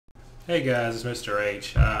Hey guys, it's Mr.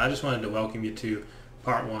 H. I just wanted to welcome you to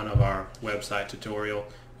part one of our website tutorial.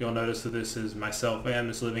 You'll notice that this is myself and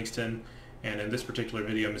Ms. Livingston, and in this particular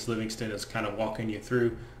video Ms. Livingston is kind of walking you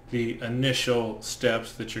through the initial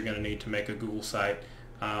steps that you're going to need to make a Google site.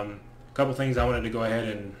 A couple things I wanted to go ahead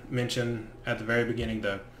and mention at the very beginning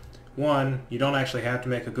though. One, you don't actually have to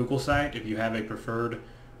make a Google site. If you have a preferred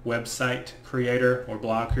website creator or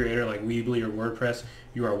blog creator like Weebly or WordPress,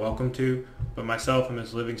 you are welcome to, but myself and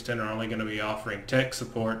Ms. Livingston are only going to be offering tech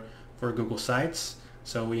support for Google Sites,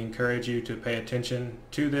 so we encourage you to pay attention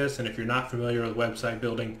to this, and if you're not familiar with website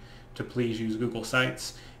building, to please use Google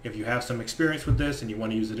Sites. If you have some experience with this and you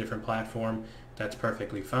want to use a different platform, that's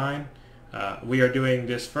perfectly fine. We are doing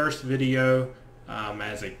this first video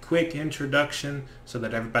as a quick introduction so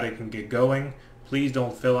that everybody can get going. Please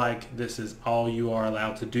don't feel like this is all you are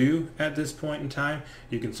allowed to do at this point in time.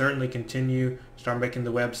 You can certainly continue, start making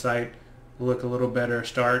the website look a little better,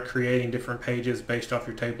 start creating different pages based off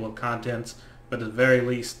your table of contents, but at the very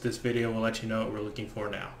least this video will let you know what we're looking for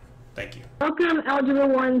now. Thank you. Welcome Algebra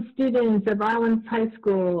 1 students of Islands High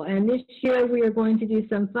School, and this year we are going to do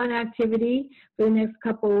some fun activity for the next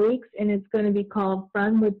couple of weeks, and it's going to be called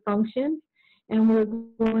Fun with Functions, and we're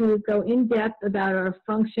going to go in depth about our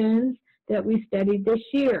functions that we studied this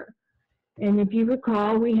year. And if you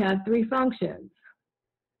recall, we have three functions: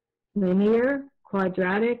 linear,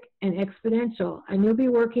 quadratic, and exponential, and you'll be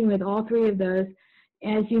working with all three of those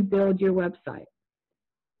as you build your website.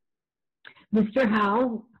 Mr.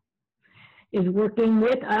 Howell is working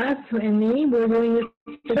with us and me. We're doing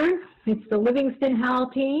this together. It's the Livingston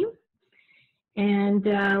Howell team, and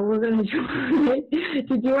we're going to try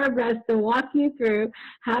to do our best to walk you through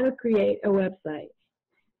how to create a website.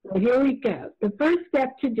 So here we go. The first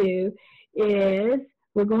step to do is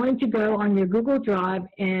we're going to go on your Google Drive,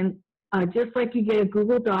 and just like you get a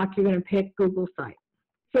Google Doc, you're going to pick Google Site.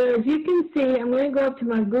 So as you can see, I'm going to go up to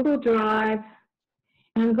my Google Drive,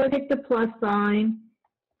 and I'm going to hit the plus sign,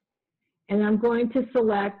 and I'm going to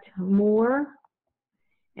select More,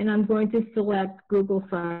 and I'm going to select Google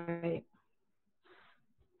Site.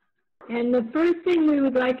 And the first thing we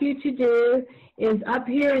would like you to do is up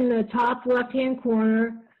here in the top left-hand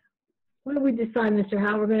corner, what do we decide, Mr.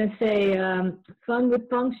 Howell? We're going to say Fun with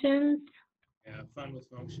Functions. Yeah, Fun with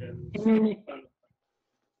Functions. And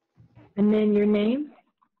then your name?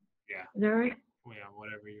 Yeah. Is that right? Yeah,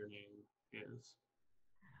 whatever your name is.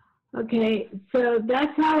 Okay, so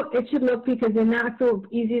that's how it should look, because then that's the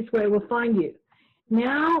easiest way we'll find you.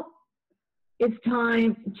 Now it's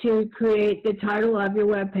time to create the title of your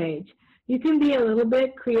web page. You can be a little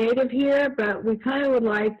bit creative here, but we kind of would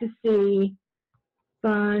like to see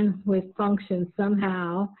Fun with Functions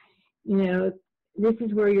somehow. You know, this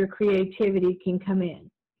is where your creativity can come in.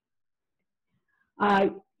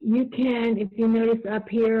 You can, if you notice up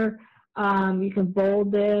here, you can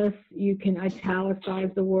bold this, you can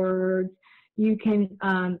italicize the words, you can,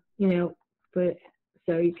 you know,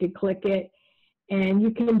 so you could click it, and you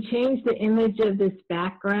can change the image of this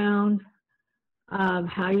background,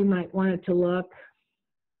 how you might want it to look.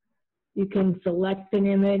 You can select an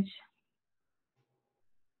image.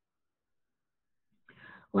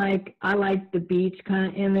 Like, I like the beach kind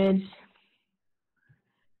of image,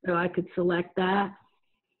 so I could select that.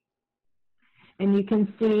 And you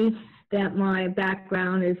can see that my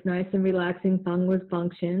background is nice and relaxing, Fun with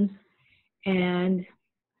Functions. And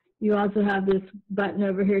you also have this button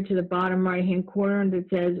over here to the bottom right-hand corner that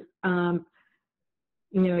says,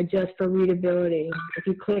 you know, Adjust for Readability. If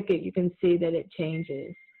you click it, you can see that it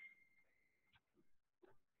changes.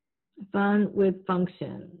 Fun with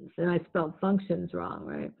Functions. And I spelled functions wrong,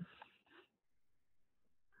 right?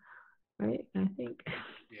 Right, I think.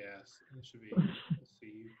 Yes, it should be. Let's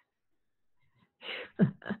see.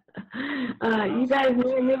 You guys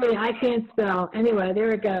know me, I can't spell. Anyway,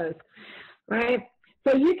 there it goes. Right?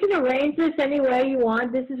 So you can arrange this any way you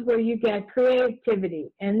want. This is where you get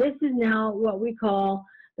creativity. And this is now what we call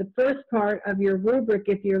the first part of your rubric.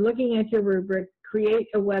 If you're looking at your rubric, create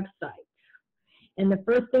a website. And the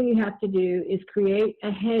first thing you have to do is create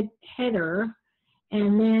a header,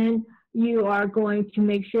 and then you are going to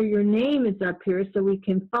make sure your name is up here so we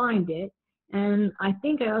can find it. And I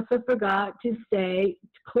think I also forgot to say,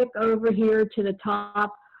 click over here to the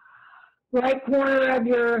top right corner of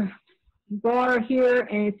your bar here,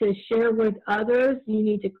 and it says Share with Others. You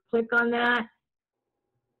need to click on that,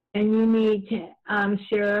 and you need to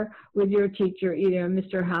share with your teacher, either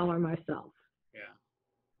Mr. Howell or myself. Yeah.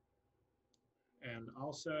 And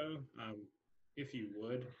also, if you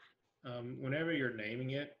would, whenever you're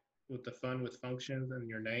naming it with the Fun with Functions and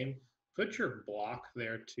your name, put your block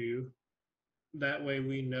there too. That way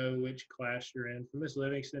we know which class you're in. For Miss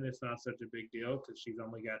Livingston, it's not such a big deal because she's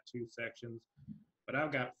only got 2 sections, but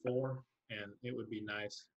I've got 4, and it would be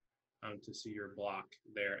nice to see your block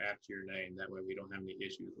there after your name. That way we don't have any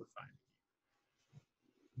issues with finding.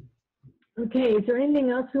 Okay, is there anything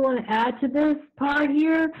else we want to add to this part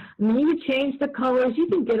here? I mean, you can change the colors. You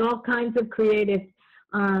can get all kinds of creative,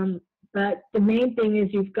 but the main thing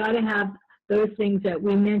is you've got to have those things that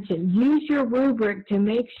we mentioned. Use your rubric to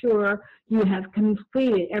make sure you have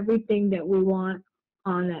completed everything that we want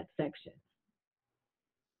on that section.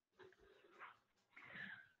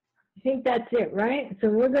 I think that's it, right? So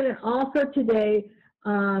we're going to also today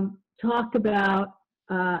talk about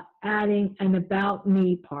adding an About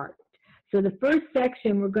Me part. So the first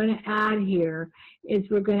section we're going to add here is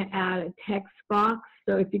we're going to add a text box.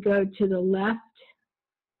 So if you go to the left,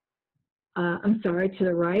 to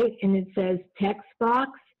the right, and it says text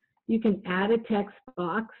box, you can add a text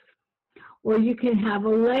box, or you can have a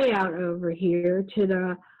layout over here to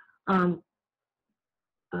the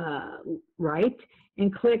right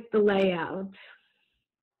and click the layout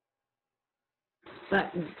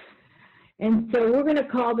button. And so we're going to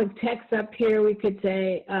call the text up here, we could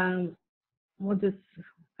say, I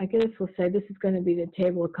guess we'll say this is going to be the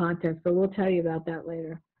table of contents, but we'll tell you about that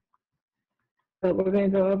later. But we're going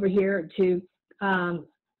to go over here to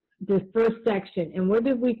the first section. And what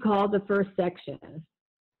did we call the first section?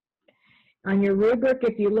 On your rubric,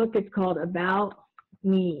 if you look, it's called About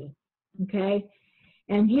Me, okay?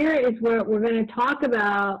 And here is where we're going to talk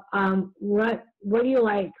about what do you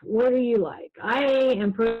like? What do you like? I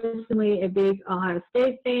am personally a big Ohio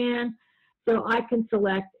State fan, so I can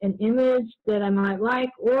select an image that I might like,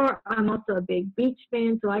 or I'm also a big beach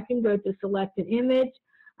fan, so I can go to select an image.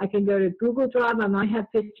 I can go to Google Drive. I might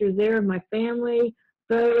have pictures there of my family,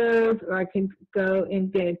 photos, or I can go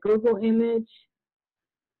and get a Google image,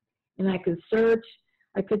 and I can search.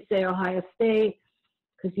 I could say Ohio State,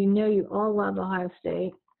 because you know you all love Ohio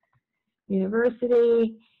State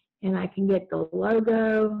University, and I can get the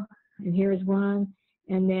logo, and here's one,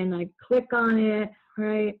 and then I click on it,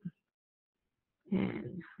 right?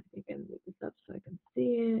 And I think I'm going to move this up so I can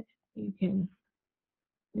see it. You can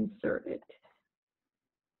insert it.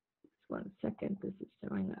 Just 1 second, this is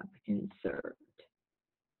showing up. Insert.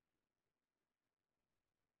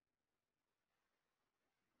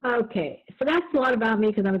 Okay, so that's a lot about me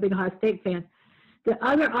because I'm a big Ohio State fan. The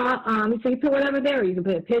other, so you put whatever there. You can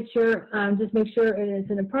put a picture. Just make sure it is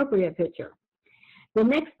an appropriate picture. The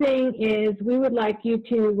next thing is we would like you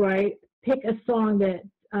to pick a song that,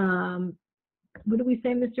 what do we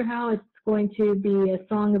say, Mr. Howell? It's going to be a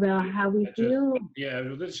song about how we feel. Yeah,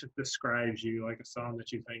 this just describes you, like a song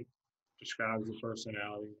that you think describes your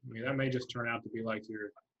personality. I mean, that may just turn out to be like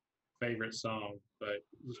your favorite song, but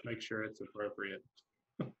just make sure it's appropriate.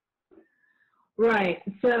 Right.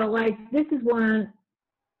 So, like, this is one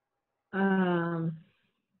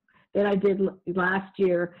that I did last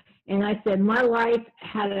year, and I said my life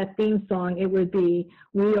had a theme song. It would be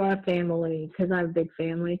 "We Are Family" because I have a big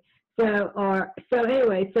family. So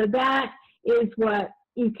anyway, so that is what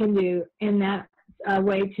you can do, and that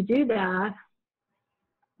way to do that.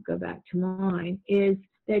 Go back to mine is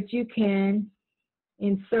that you can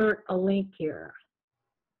insert a link here.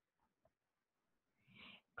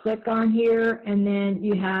 Click on here, and then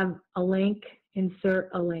you have a link, insert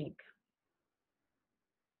a link.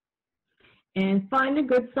 And find a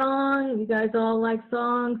good song. You guys all like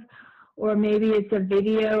songs, or maybe it's a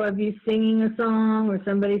video of you singing a song or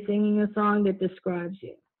somebody singing a song that describes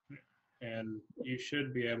you. And you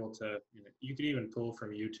should be able to, you can even pull from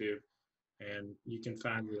YouTube, and you can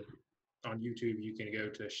find on YouTube, you can go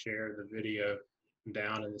to share the video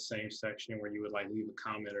down in the same section where you would like leave a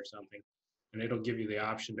comment or something. And it'll give you the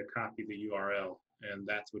option to copy the URL, and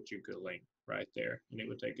that's what you could link right there, and it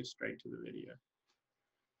would take us straight to the video.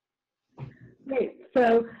 Great.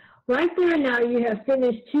 So right there now you have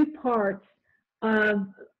finished 2 parts of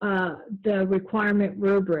the requirement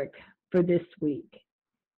rubric for this week.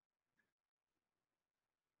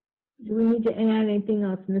 Do we need to add anything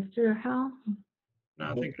else, Mr. Howell? No,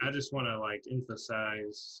 I think I just want to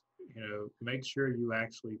emphasize, make sure you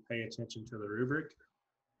actually pay attention to the rubric.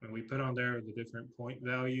 And we put on there the different point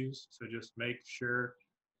values, so just make sure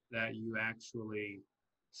that you actually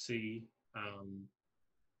see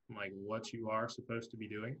what you are supposed to be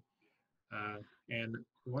doing. And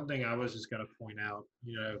one thing I was just going to point out,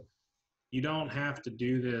 you don't have to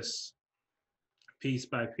do this piece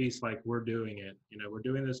by piece like we're doing it. We're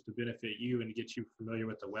doing this to benefit you and to get you familiar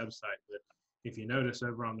with the website. But if you notice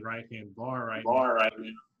over on the right-hand bar right now,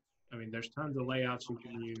 I mean, there's tons of layouts you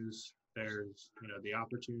can use. There's, the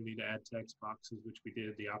opportunity to add text boxes, which we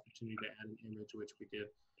did, the opportunity to add an image, which we did.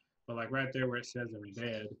 But like right there where it says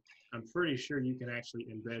embed, I'm pretty sure you can actually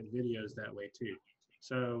embed videos that way too.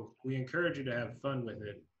 So we encourage you to have fun with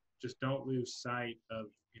it. Just don't lose sight of,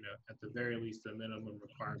 at the very least, the minimum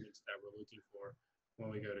requirements that we're looking for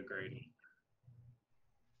when we go to grading.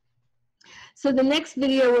 So the next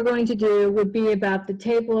video we're going to do would be about the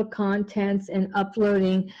table of contents and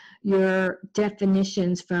uploading your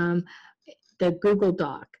definitions from the Google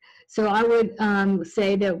Doc. So I would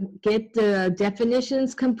say that get the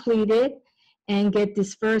definitions completed and get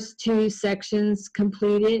these first 2 sections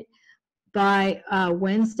completed by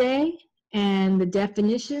Wednesday, and the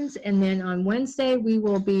definitions, and then on Wednesday we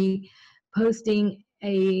will be posting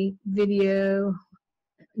a video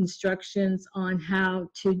instructions on how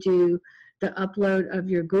to do the upload of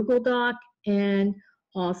your Google Doc and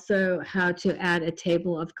also how to add a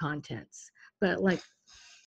table of contents. But like